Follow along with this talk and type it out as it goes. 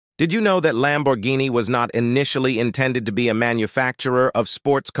Did you know that Lamborghini was not initially intended to be a manufacturer of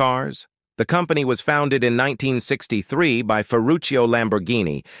sports cars? The company was founded in 1963 by Ferruccio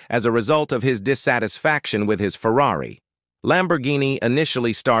Lamborghini as a result of his dissatisfaction with his Ferrari. Lamborghini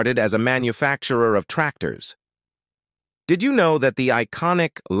initially started as a manufacturer of tractors. Did you know that the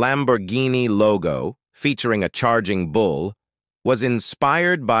iconic Lamborghini logo, featuring a charging bull, was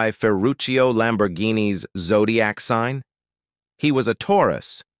inspired by Ferruccio Lamborghini's zodiac sign? He was a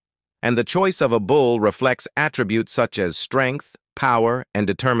Taurus, and the choice of a bull reflects attributes such as strength, power, and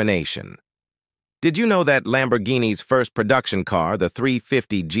determination. Did you know that Lamborghini's first production car, the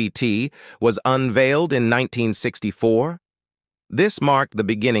 350 GT, was unveiled in 1964? This marked the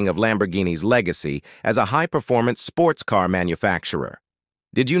beginning of Lamborghini's legacy as a high-performance sports car manufacturer.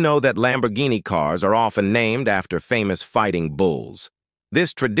 Did you know that Lamborghini cars are often named after famous fighting bulls?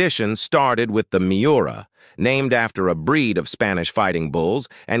 This tradition started with the Miura, named after a breed of Spanish fighting bulls,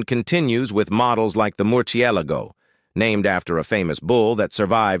 and continues with models like the Murcielago, named after a famous bull that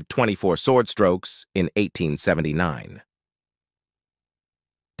survived 24 sword strokes in 1879.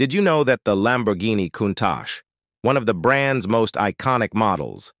 Did you know that the Lamborghini Countach, one of the brand's most iconic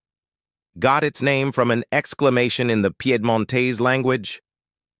models, got its name from an exclamation in the Piedmontese language?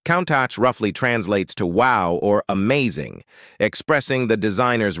 Countach roughly translates to wow or amazing, expressing the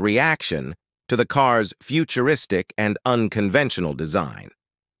designer's reaction to the car's futuristic and unconventional design.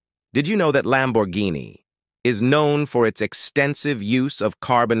 Did you know that Lamborghini is known for its extensive use of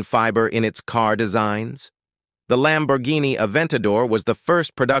carbon fiber in its car designs? The Lamborghini Aventador was the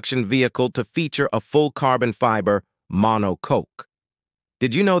first production vehicle to feature a full carbon fiber monocoque.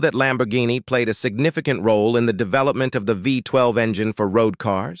 Did you know that Lamborghini played a significant role in the development of the V12 engine for road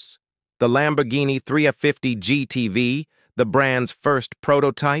cars? The Lamborghini 350 GTV, the brand's first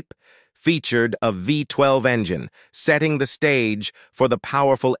prototype, featured a V12 engine, setting the stage for the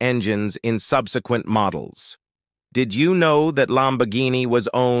powerful engines in subsequent models. Did you know that Lamborghini was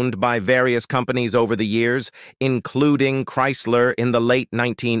owned by various companies over the years, including Chrysler in the late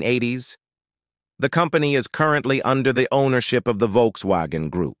 1980s? The company is currently under the ownership of the Volkswagen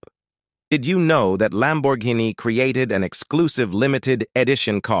Group. Did you know that Lamborghini created an exclusive limited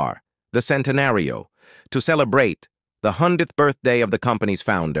edition car, the Centenario, to celebrate the 100th birthday of the company's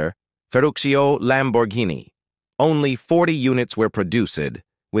founder, Ferruccio Lamborghini? Only 40 units were produced,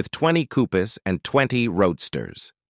 with 20 coupes and 20 roadsters.